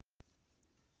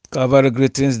Calvary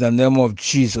greetings in the name of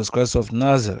Jesus Christ of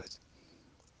Nazareth.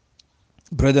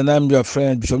 Brethren, I'm your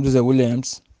friend, Bishop Joseph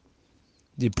Williams,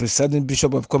 the presiding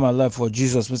Bishop of Come Alive for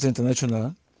Jesus Mission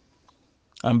International,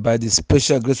 and by the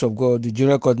special grace of God, the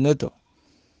General Coordinator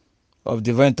of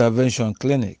Divine Intervention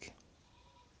Clinic.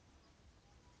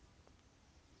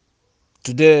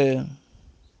 Today,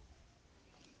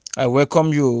 I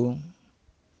welcome you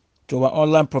to our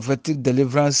online prophetic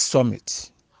deliverance summit.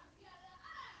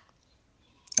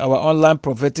 Our online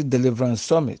prophetic deliverance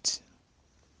summit.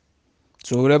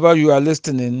 So wherever you are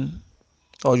listening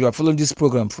or you are following this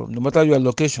program from, no matter your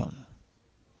location,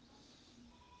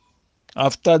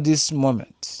 after this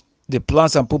moment, the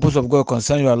plans and purpose of God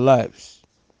concern your lives,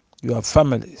 your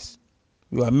families,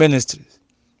 your ministries,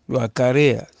 your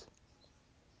careers,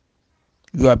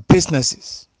 your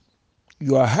businesses,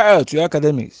 your health, your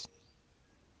academics,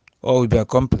 all will be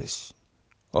accomplished,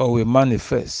 all will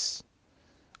manifest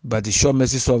by the sure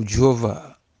mercies of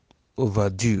Jehovah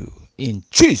overdue. In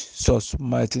Jesus'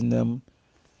 mighty name,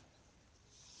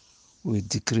 we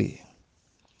decree.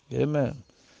 Amen.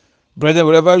 Brethren,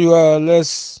 wherever you are, let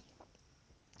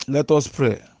us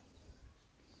pray.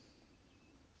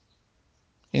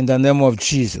 In the name of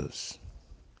Jesus.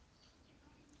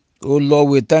 O Lord,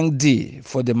 we thank thee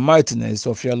for the mightiness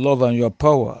of your love and your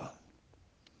power.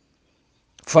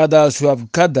 Father, as you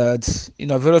have gathered in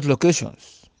our various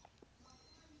locations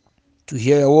to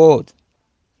hear your word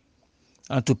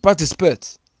and to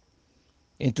participate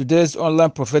in today's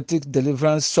online prophetic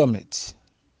deliverance summit.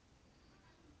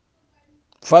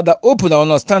 Father, open our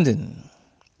understanding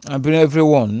and bring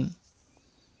everyone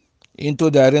into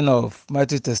the arena of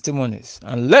mighty testimonies,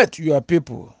 and let your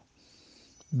people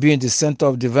be in the center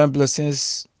of divine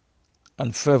blessings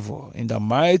and favor in the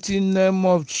mighty name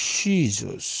of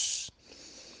Jesus.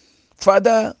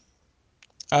 Father,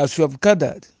 as you have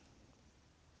gathered,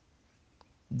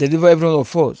 deliver every one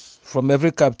of us from every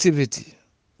captivity,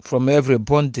 from every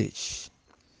bondage.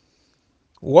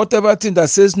 Whatever thing that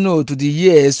says no to the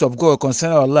years of God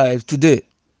concerning our life today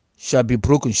shall be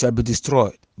broken, shall be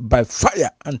destroyed by fire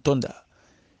and thunder.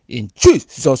 In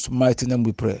Jesus' mighty name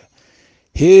we pray.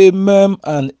 Amen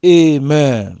and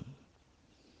amen.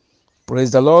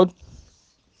 Praise the Lord.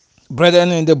 Brethren,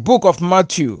 in the book of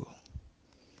Matthew,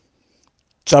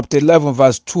 chapter 11,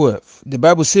 verse 12, the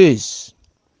Bible says,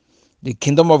 the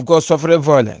kingdom of God suffereth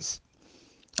violence,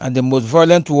 and the most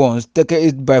violent ones take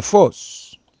it by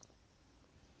force.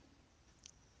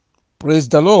 Praise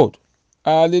the Lord.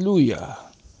 Hallelujah.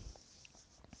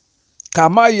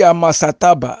 Kamaya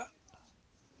Masataba.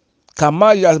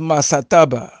 Kamaya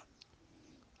Masataba.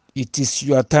 It is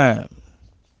your time.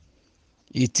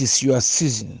 It is your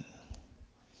season.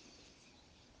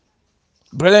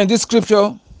 Brethren, in this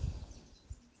scripture,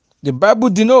 the Bible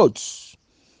denotes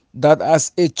that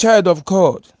as a child of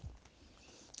God,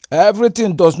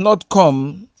 everything does not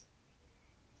come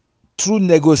through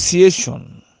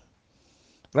negotiation,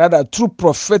 rather through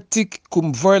prophetic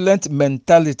covenant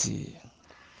mentality.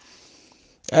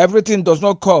 Everything does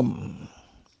not come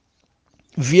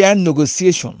via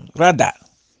negotiation, rather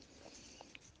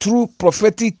through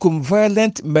prophetic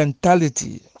covenant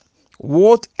mentality.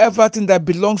 Whatever thing that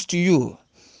belongs to you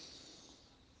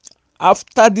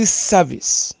after this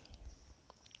service,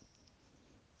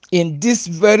 in this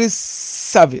very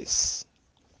service,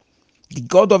 the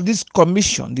God of this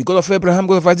commission, the God of Abraham,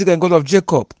 God of Isaac, and God of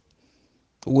Jacob,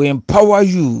 will empower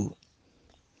you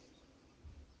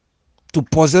to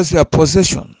possess your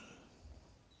possession,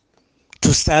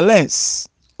 to silence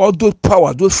all those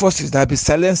powers, those forces that be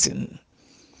silencing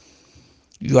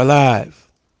your life.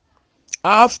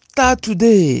 After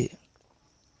today,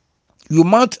 you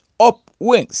mount up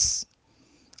wings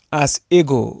as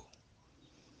eagle.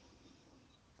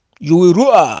 You will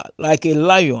roar like a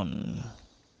lion,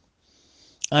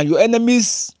 and your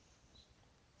enemies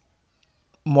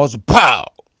must bow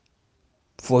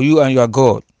for you and your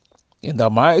God. In the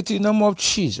mighty name of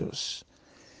Jesus.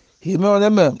 Amen.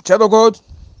 Amen. Child of God,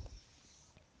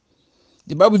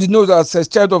 the Bible knows that as a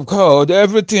child of God,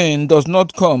 everything does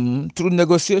not come through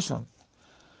negotiation,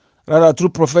 rather through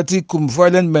prophetic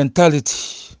violent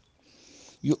mentality.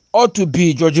 You ought to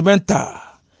be judgmental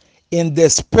in the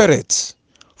spirit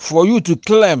for you to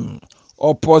claim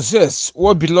or possess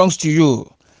what belongs to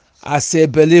you as a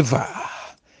believer.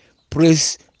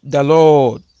 Praise the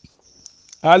Lord.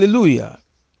 Hallelujah.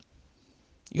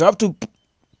 You have to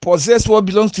possess what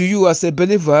belongs to you as a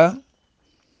believer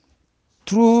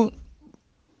through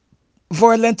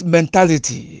violent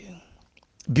mentality,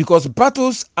 because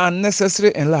battles are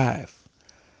necessary in life,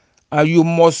 and you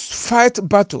must fight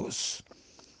battles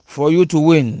for you to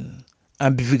win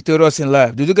and be victorious in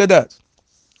life. Did you get that?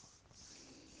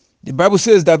 The Bible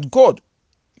says that God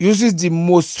uses the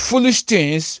most foolish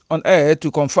things on earth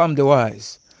to confirm the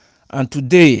wise. And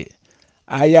today,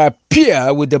 I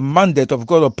appear with the mandate of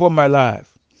God upon my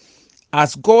life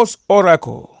as God's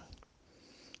oracle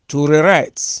to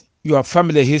rewrite your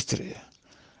family history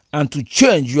and to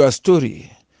change your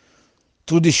story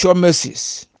through the sure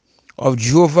mercies of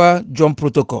Jehovah John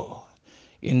Protocol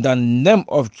in the name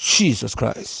of Jesus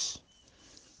Christ.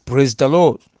 Praise the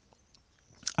Lord.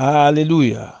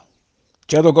 Hallelujah.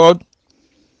 Child of God,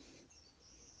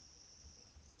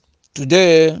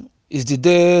 today is the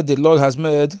day the Lord has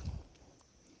made.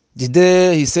 The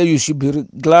day He said you should be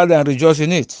glad and rejoice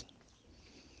in it.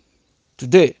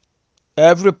 Today,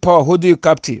 every power holding you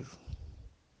captive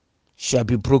shall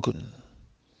be broken.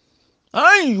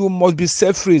 And you must be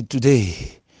set free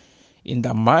today. In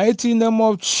the mighty name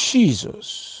of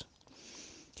Jesus.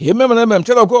 Amen and amen.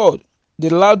 Child of God, the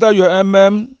louder your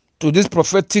amen to this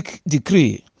prophetic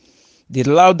decree, the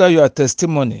louder your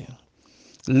testimony.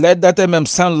 Let that amen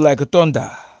sound like thunder.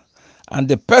 And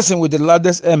the person with the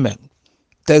loudest amen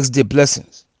takes the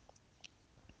blessings.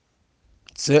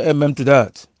 Say amen to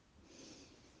that.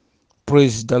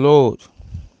 Praise the Lord.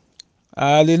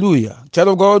 Hallelujah. Child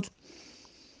of God,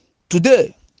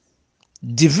 today,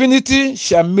 divinity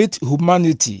shall meet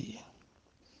humanity,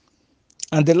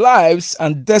 and the lives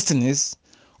and destinies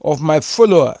of my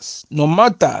followers, no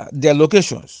matter their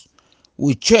locations,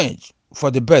 will change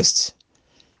for the best.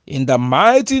 In the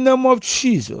mighty name of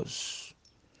Jesus.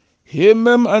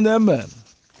 Amen and amen.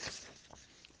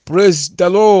 Praise the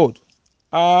Lord.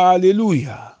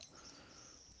 Hallelujah.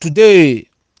 Today,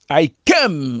 I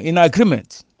came in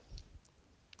agreement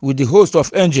with the host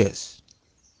of angels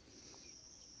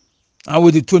and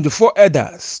with the 24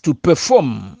 elders to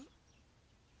perform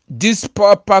this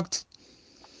power-packed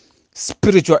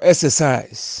spiritual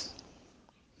exercise.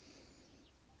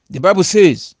 The Bible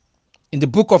says in the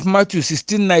book of Matthew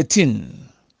 16:19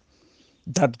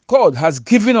 that God has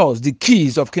given us the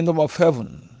keys of kingdom of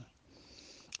heaven,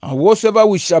 and whatsoever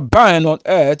we shall bind on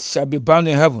earth shall be bound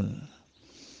in heaven,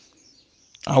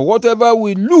 and whatever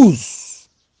we loose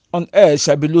on earth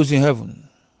shall be loosed in heaven.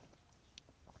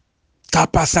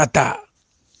 Kapasata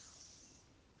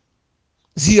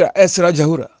Zira Esra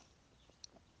Jahura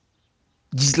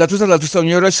Gislatusa Latusa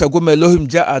Nyora Shagum Elohim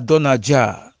Ja Adona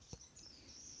Ja.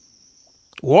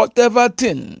 Whatever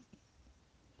thing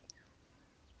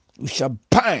we shall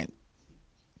bind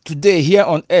today here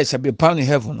on earth shall be bound in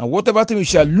heaven, and whatever thing we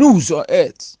shall lose on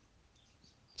earth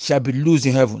shall be loosed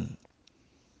in heaven.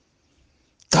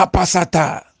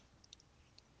 Kapasata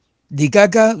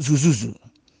Ligaga Zuzuzu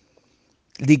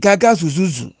Ligaga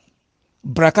Zuzuzu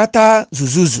Brakata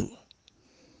Zuzuzu.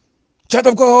 Child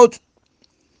of God,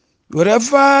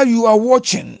 wherever you are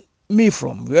watching me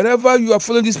from, wherever you are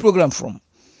following this program from,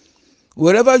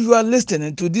 wherever you are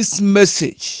listening to this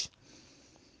message,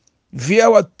 via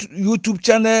our YouTube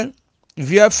channel,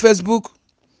 via Facebook,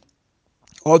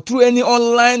 or through any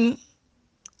online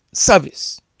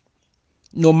service,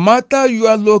 no matter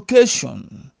your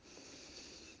location,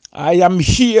 I am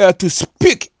here to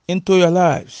speak into your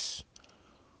lives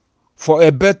for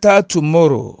a better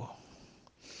tomorrow.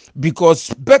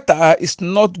 Because better is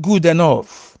not good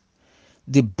enough.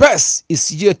 The best is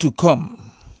yet to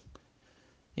come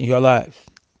in your life.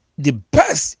 The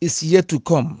best is yet to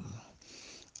come.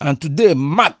 And today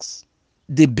marks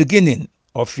the beginning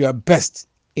of your best.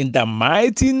 In the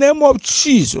mighty name of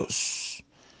Jesus.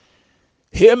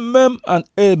 Amen and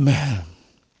amen.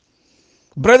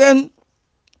 Brethren,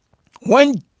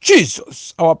 when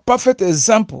Jesus, our perfect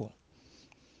example,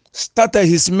 started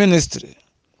his ministry,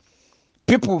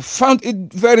 people found it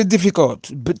very difficult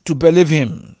to believe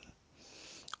him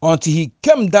until he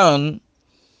came down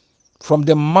from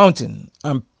the mountain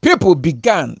and people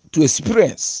began to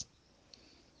experience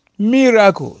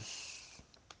miracles.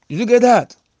 Did you get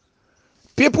that?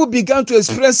 People began to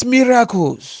experience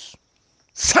miracles,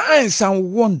 signs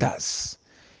and wonders,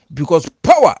 because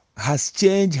power has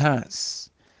changed hands.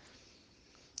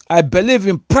 I believe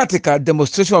in practical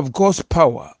demonstration of God's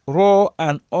power, raw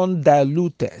and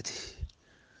undiluted.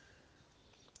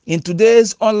 In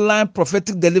today's online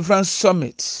prophetic deliverance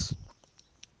summit,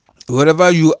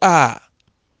 wherever you are,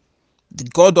 the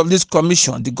God of this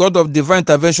commission, the God of divine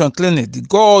intervention clinic, the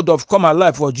God of Come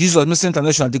Alive for Jesus Mission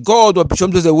International, the God of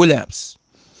Bishop Joseph Williams,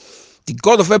 the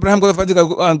God of Abraham, God of Isaac,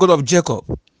 and God of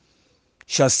Jacob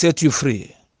shall set you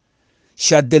free,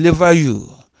 shall deliver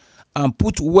you, and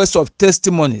put words of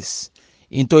testimonies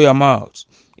into your mouth.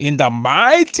 In the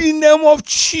mighty name of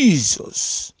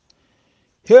Jesus.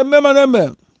 Amen and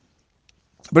amen.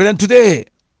 Brethren, today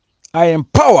I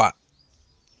empower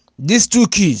these two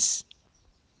keys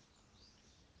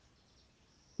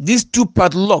These two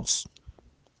padlocks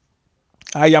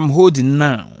I am holding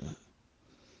now,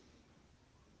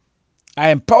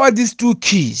 I empower these two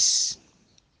keys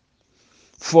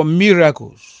for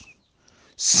miracles,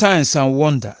 signs, and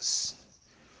wonders,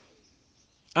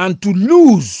 and to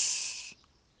loose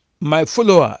my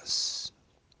followers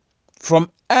from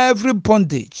every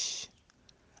bondage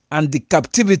and the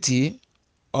captivity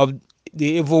of the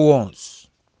evil ones.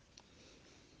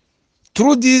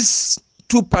 Through these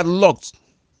two padlocks,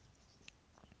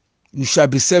 you shall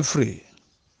be set free.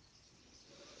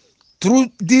 Through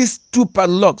these two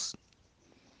padlocks,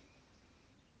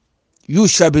 you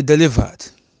shall be delivered.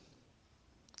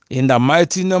 In the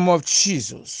mighty name of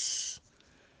Jesus.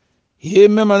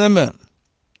 Amen and amen.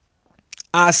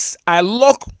 As I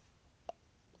lock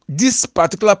this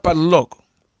particular padlock,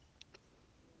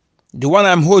 the one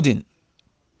I'm holding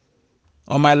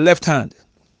on my left hand,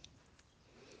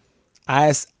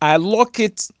 as I lock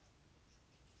it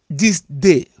this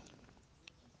day,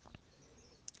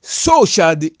 so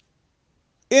shall the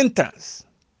entrance,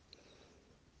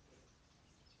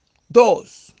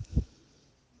 doors,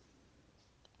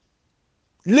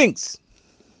 links,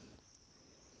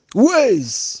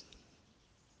 ways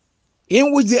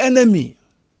in which the enemy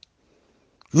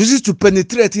uses to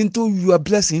penetrate into your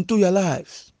blessing, into your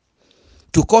lives,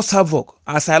 to cause havoc.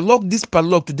 As I lock this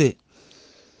padlock today,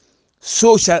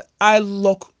 so shall I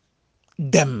lock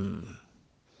them,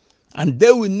 and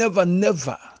they will never,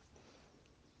 never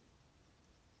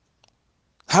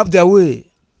have their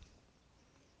way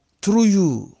through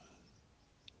you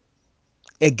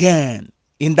again.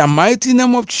 In the mighty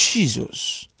name of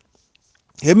Jesus.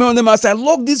 Amen. As I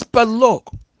lock this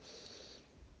padlock,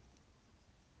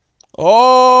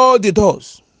 all the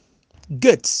doors,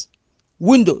 gates,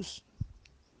 windows,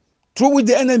 through which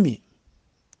the enemy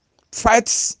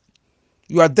fights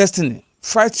your destiny,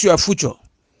 fights your future,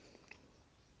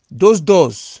 those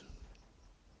doors,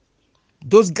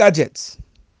 those gadgets,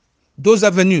 those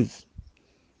avenues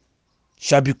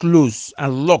shall be closed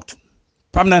and locked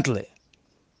permanently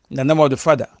in the name of the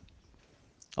Father,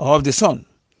 of the Son,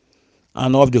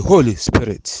 and of the Holy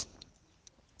Spirit.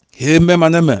 Amen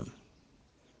and amen.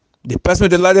 The person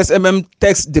with the largest amen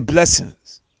takes the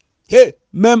blessings.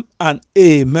 Amen and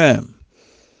amen.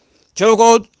 Child of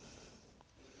God,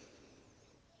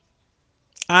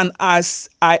 and as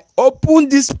I open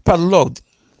this padlock,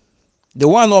 the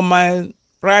one on my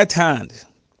right hand,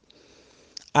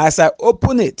 as I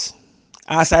open it,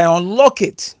 as I unlock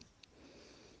it,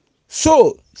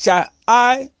 so shall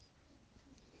I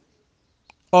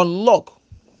unlock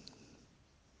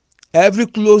every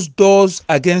closed doors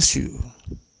against you,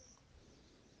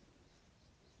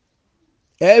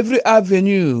 every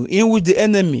avenue in which the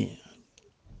enemy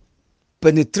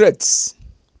penetrates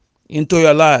into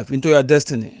your life, into your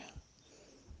destiny.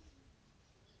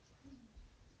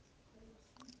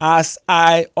 As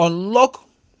I unlock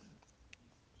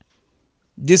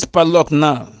this padlock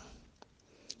now,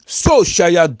 so shall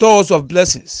your doors of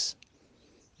blessings,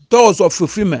 doors of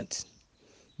fulfillment,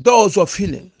 doors of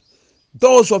healing,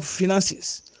 doors of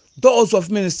finances, doors of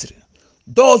ministry,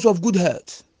 doors of good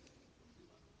health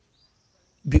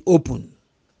be open.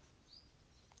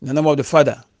 In the name of the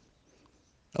Father,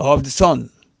 of the Son,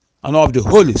 and of the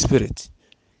Holy Spirit.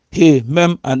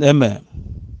 Amen and amen.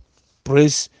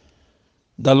 Praise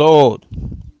the Lord.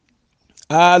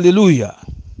 Hallelujah.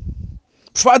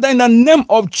 Father, in the name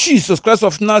of Jesus Christ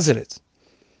of Nazareth,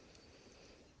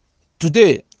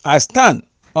 today I stand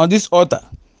on this altar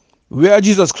where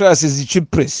Jesus Christ is the chief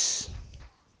priest.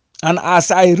 And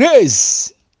as I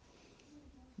raise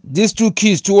these two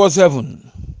keys towards heaven,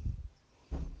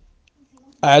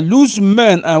 I lose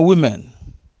men and women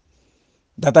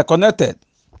that are connected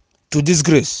to this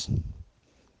grace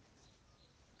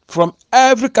from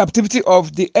every captivity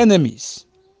of the enemies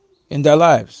in their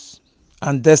lives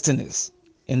and destinies.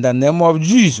 In the name of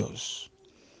Jesus.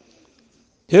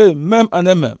 Amen and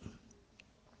amen.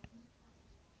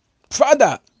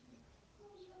 Father,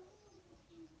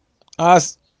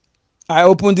 as I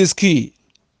open this key,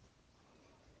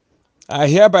 I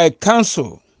hereby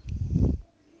cancel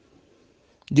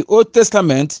the Old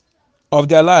Testament of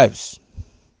their lives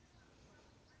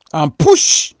and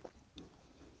push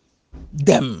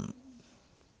them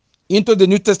into the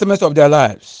New Testament of their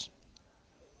lives.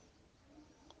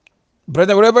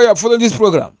 Brother, wherever you are following this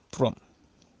program from,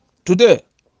 today,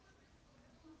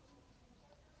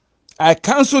 I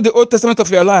cancel the Old Testament of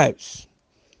your lives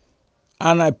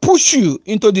and I push you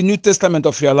into the New Testament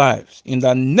of your lives in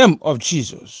the name of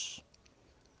Jesus.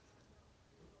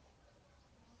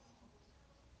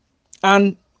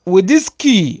 And with this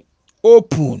key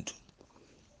opened,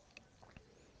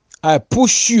 I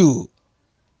push you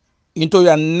into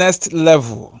your next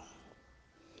level.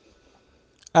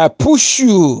 I push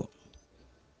you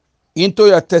into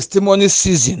your testimony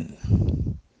season.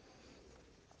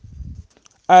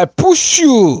 I push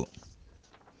you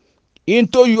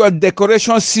into your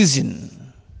decoration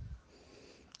season.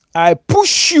 I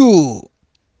push you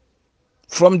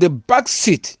from the back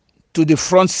seat to the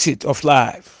front seat of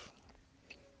life.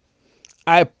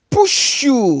 I push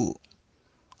you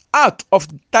out of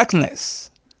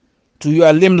darkness to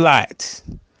your limelight.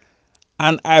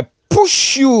 And I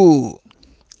push you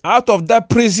out of that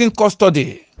prison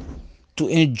custody to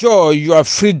enjoy your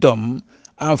freedom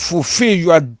and fulfill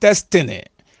your destiny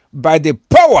by the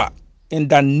power in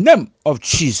the name of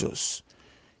Jesus.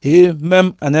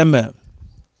 Amen and amen.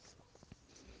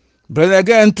 Brethren,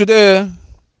 again today,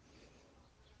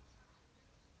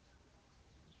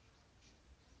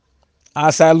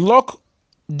 as I lock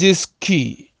this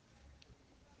key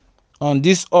on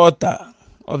this altar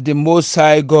of the Most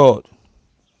High God,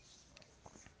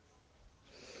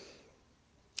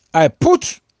 I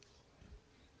put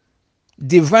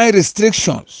divine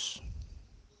restrictions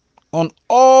on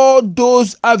all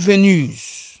those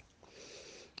avenues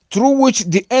through which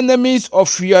the enemies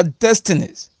of your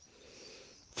destinies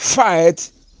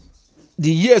fight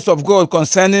the years of God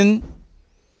concerning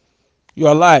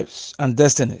your lives and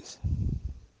destinies.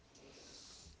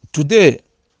 Today,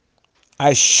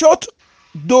 I shut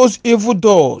those evil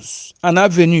doors and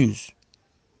avenues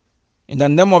in the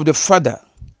name of the Father,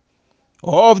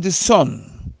 of the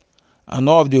Son, and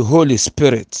of the Holy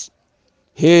Spirit.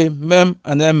 Amen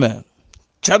and amen.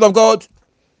 Child of God,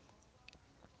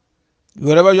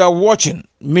 wherever you are watching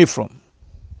me from,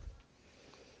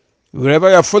 wherever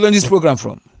you are following this program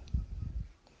from,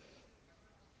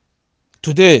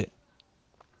 today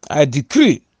I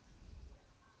decree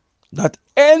that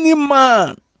any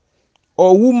man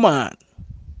or woman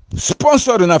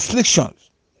sponsoring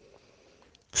afflictions,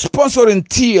 sponsoring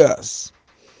tears,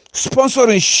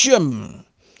 sponsoring shame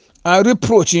and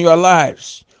reproach in your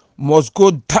lives must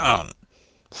go down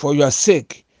for your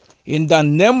sake. In the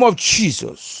name of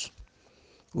Jesus,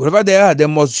 wherever they are, they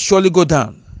must surely go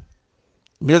down.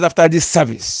 Immediately after this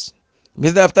service,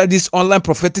 immediately after this online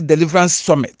prophetic deliverance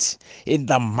summit, in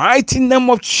the mighty name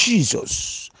of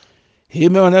Jesus.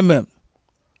 Amen and amen.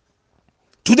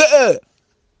 Today,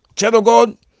 child of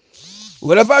God,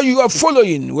 wherever you are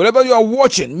following, wherever you are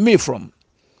watching me from,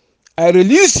 I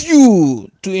release you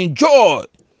to enjoy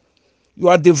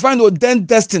your divine ordained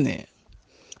destiny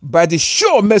by the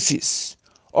sure mercies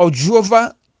of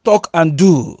Jehovah talk and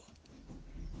do.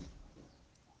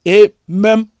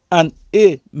 Amen and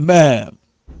amen.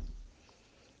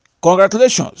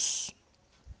 Congratulations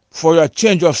for your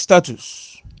change of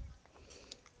status.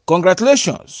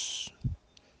 Congratulations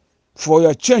for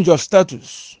your change of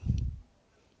status.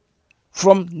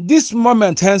 From this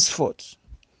moment henceforth,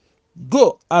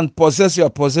 go and possess your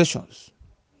possessions.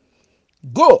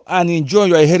 Go and enjoy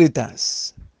your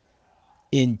inheritance.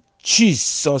 In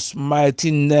Jesus'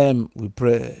 mighty name we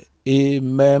pray.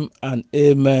 Amen and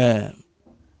amen.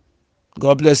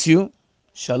 God bless you.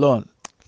 Shalom.